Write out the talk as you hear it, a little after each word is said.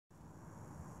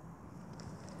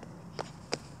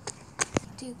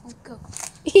2, 1, go.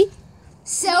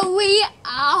 So we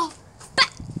are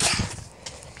back.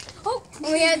 Oh,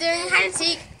 We are doing hide and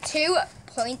seek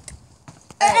 2.0.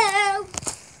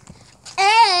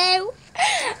 oh.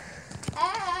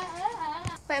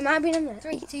 Wait, am I being in there?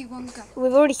 3, 2, 1, go.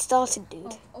 We've already started,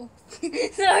 dude. Oh.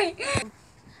 Sorry.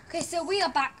 Okay, so we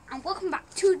are back, and welcome back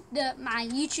to my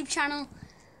YouTube channel.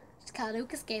 It's called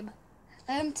Lucas Gamer.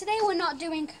 Today we're not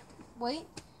doing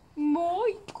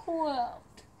Minecraft.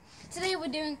 Today we're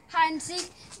doing hide and seek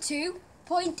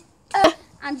 2.0.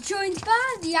 I'm joined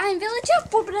by the Iron Villager,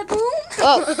 boom,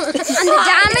 Oh. and the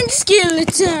Diamond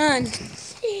Skeleton.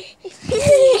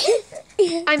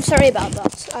 I'm sorry about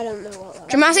that. I don't know what that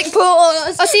was. Dramatic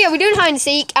pause. Oh, so yeah, we're doing hide and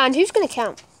seek, and who's going to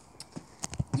count?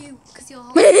 You, because you're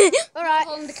holding, Alright.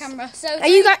 holding the camera. So Are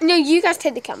you guys? No, you guys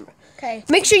take the camera. Okay.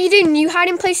 Make sure you do new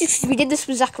hiding places, because we did this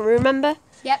with Zachary, remember?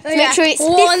 Yep. Make sure it's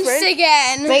Once different.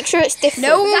 again. Make sure it's different.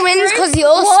 No one wins because you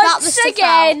all spot the stuff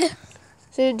out.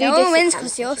 So do No one different wins hiding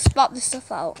because you all spot the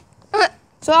stuff out.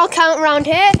 So I'll count around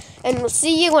here, and we'll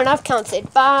see you when I've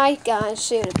counted. Bye, guys.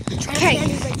 Soon. Okay.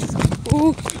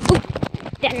 Ooh.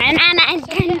 We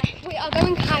are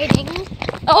going hiding.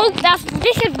 Oh,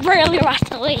 this is really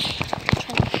rattly.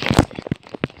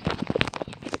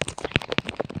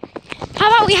 How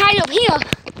about we hide up here?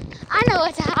 I know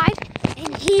where to hide.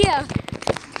 In here.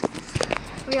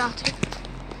 We are too.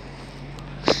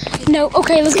 No,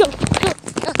 okay, let's go. I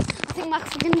think Max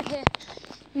is going to be here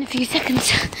in a few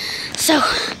seconds. So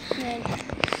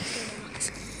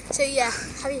yeah,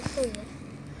 how do you feel it?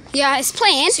 yeah, it's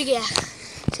playing. So yeah,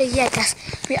 guys,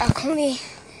 we are currently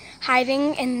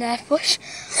hiding in the bush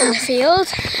in the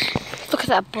field. Look at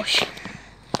that bush.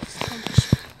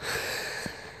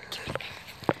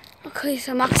 Okay,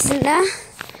 so Max is in there.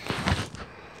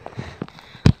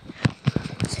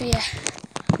 So yeah.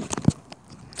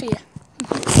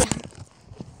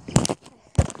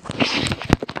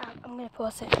 I'm gonna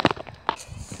pause it.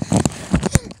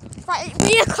 Right,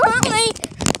 we are currently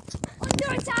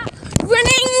under attack.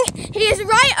 Running. He is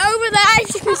right over there.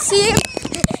 As you can see him.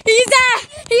 He's there.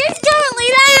 He is currently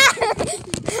there.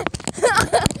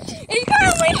 He's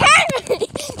currently heavy.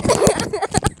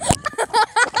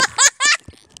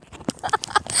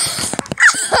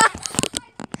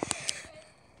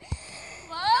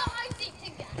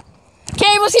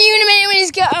 Okay, we'll see you in a minute when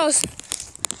he's got us.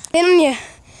 In on you.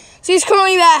 So he's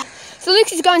currently there. So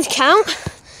Lucas is going to count.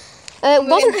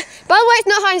 Wasn't. By the way, it's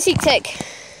not hide and seek tick.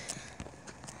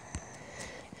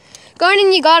 Going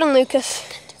in your garden, Lucas.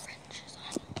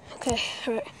 Okay,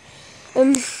 alright.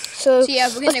 So yeah,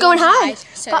 we're gonna let's go and hide.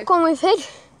 So Back one we've hid.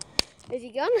 Is he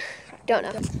gone? Don't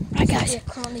know. Right, guys. we're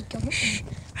currently going.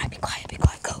 Right, be quiet,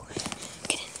 go.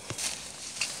 Get in.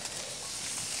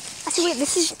 Actually, wait,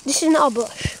 this isn't our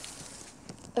bush.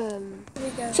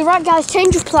 So right, guys,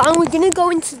 change of plan. We're gonna go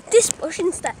into this bush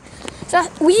instead. So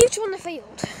we each on the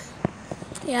field.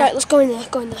 Yeah. Right, let's go in there.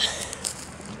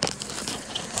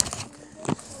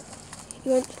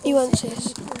 You won't see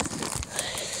us.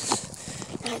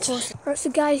 Right, so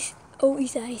guys, oh,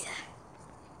 he's there. No, you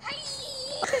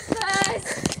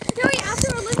have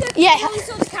to look at Yeah.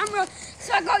 the camera.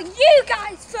 So I got you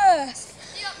guys first.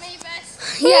 You got me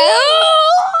first. Yeah.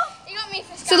 You got me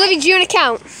first. So Livy, do you want to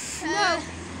count? No.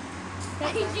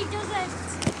 He doesn't.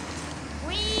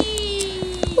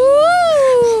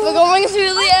 We're going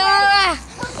through the air.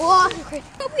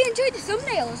 Hope we enjoyed the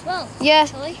thumbnail as well. Yeah.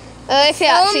 Actually. If it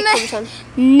actually comes on.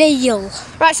 Nail.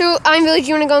 Right, so I'm Village, do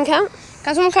you want to go and count?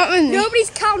 Can someone count with me?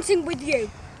 Nobody's counting with you.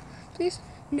 Please.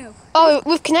 No. Oh,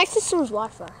 we've connected to someone's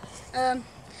Wi-Fi.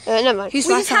 Never mind. Who's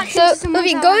We just Wi-Fi? hacked So, into someone's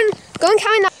Livy, house. go and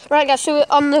count that. Right, guys, so we're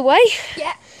on the way.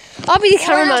 Yeah. I'll be the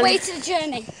We're on our cameraman. way to the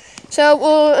journey. So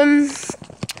we'll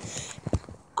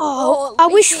Oh, I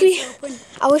at wish least we it's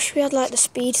open. had like the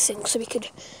speed thing so we could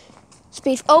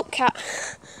speed. Oh, cat!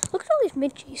 Look at all these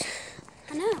midges.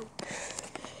 I know.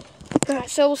 Right,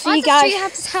 so we'll see Why you does guys. she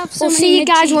have to have so We'll many see you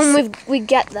guys midges? when we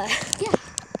get there. Yeah.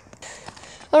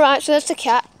 All right, so that's the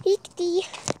cat. Eekty.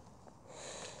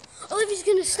 Olivia's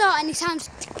gonna start anytime.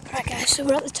 Right, guys, so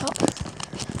we're at the top.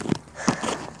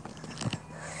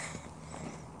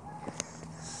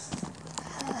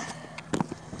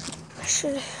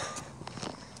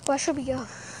 Where should we go?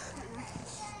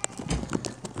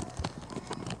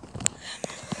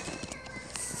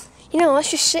 You know,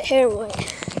 let's just sit here and wait.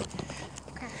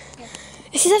 Okay. Yeah.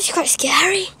 This is actually quite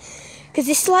scary because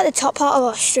this is like the top part of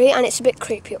our street and it's a bit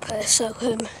creepy up here. So,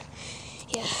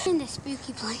 yeah. In this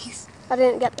spooky place. I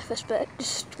didn't get the first bit.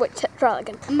 Just wait, try it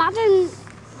again. Imagine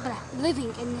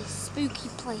living in this spooky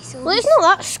place. Well, it's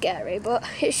not that scary, but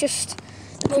it's just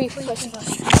the creepy place of our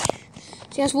street.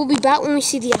 So, yes, we'll be back when we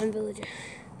see the Iron Villager.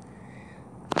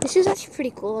 This is actually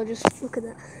pretty cool. I'll just look at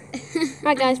that.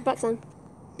 Right, guys, back then.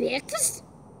 Breakfast?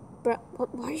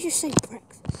 Why did you say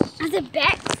breakfast? As a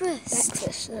breakfast.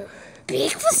 Breakfast.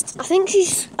 Breakfast? I think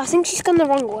she's gone the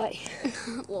wrong way.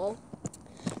 Lol.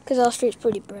 Because our street's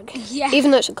pretty big. Yeah.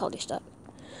 Even though it's a cul-de-sac.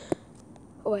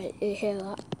 Wait, you hear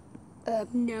that?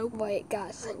 No. Wait,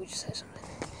 guys, let me just say something.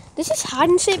 This is hide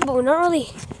and seek, but we're not really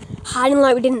hiding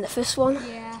like we did in the first one.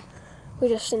 Yeah. We're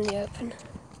just in the open.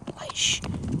 Wait, shh.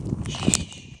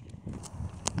 Shh.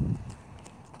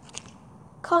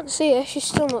 Can't see her, she's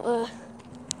still not there.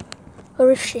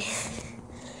 Or is she?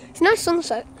 It's a nice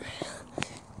sunset.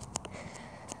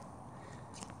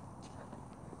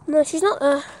 No, she's not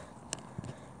there.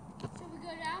 Shall we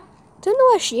go down? Don't know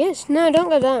where she is. No, don't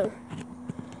go down.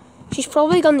 She's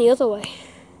probably gone the other way.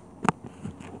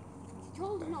 You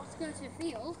told her not to go to the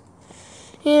field.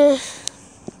 Yeah.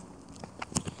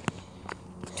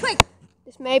 Twig!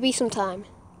 This may be some time.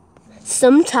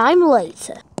 Sometime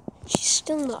later. She's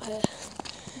still not here.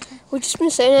 We've just been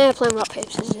sitting here playing rock,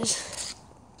 paper, scissors.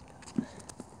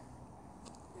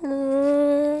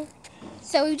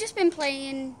 So we've just been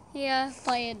playing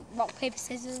rock, paper,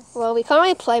 scissors. Well, we can't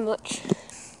really play much.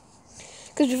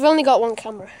 Because we've only got one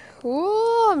camera.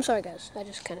 Whoa, I'm sorry guys, I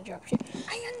just kind of dropped you.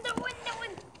 I am the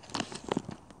window.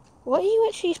 What are you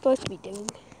actually supposed to be doing?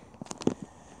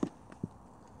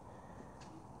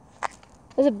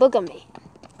 There's a bug on me.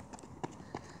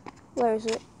 Where is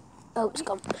it? Oh, it's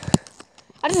gone.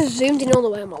 I just zoomed in all the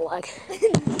way on my leg.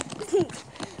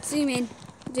 Zoom in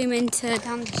to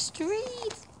down the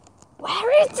street.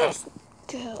 Where is this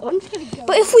girl? I'm just gonna go.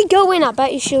 But if we go in, I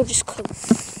bet you she'll just come.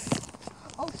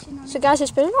 Oh, she's not. So guys,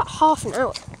 it's been about half an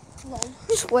hour. Lol.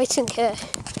 Just waiting here.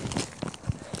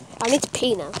 I need to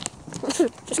pee now.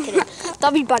 Just kidding.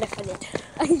 That'd be bad if I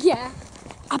did. Yeah.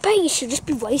 I bet you should just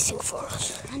be waiting for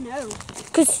us. I know.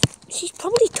 Because she's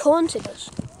probably taunted us.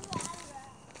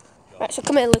 Right, so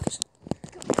come here, Lucas.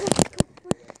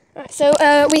 Right, so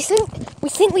we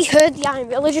think we heard the Iron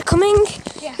Villager coming.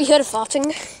 Yeah. We heard her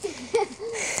farting.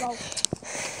 Lol.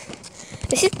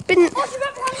 This has been.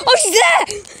 Oh, she's there!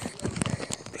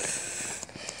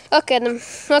 Okay then.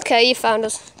 Okay, you found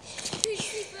us. Who's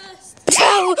see first?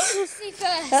 Ow! Who's see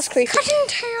first? That's creepy. Cutting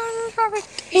tails, Robert.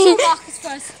 She'll mark us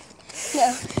first.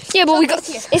 No. Yeah, but we got.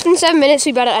 Here. It's been 7 minutes.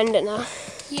 We better end it now.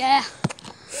 Yeah.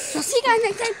 I'll see you guys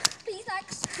next time. Please like,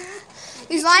 subscribe.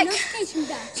 Please like, Notification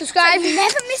bell. subscribe. So you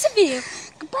never miss a video.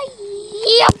 Goodbye.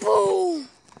 Yeah, boom.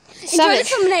 Enjoy the Savage.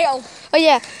 thumbnail. Oh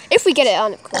yeah, if we get it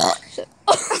on, of course. So.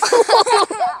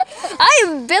 I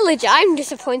am Villager. I'm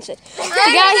disappointed. So I'm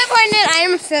guys, disappointed. I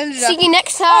am offended. see you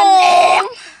next time.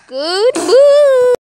 Good.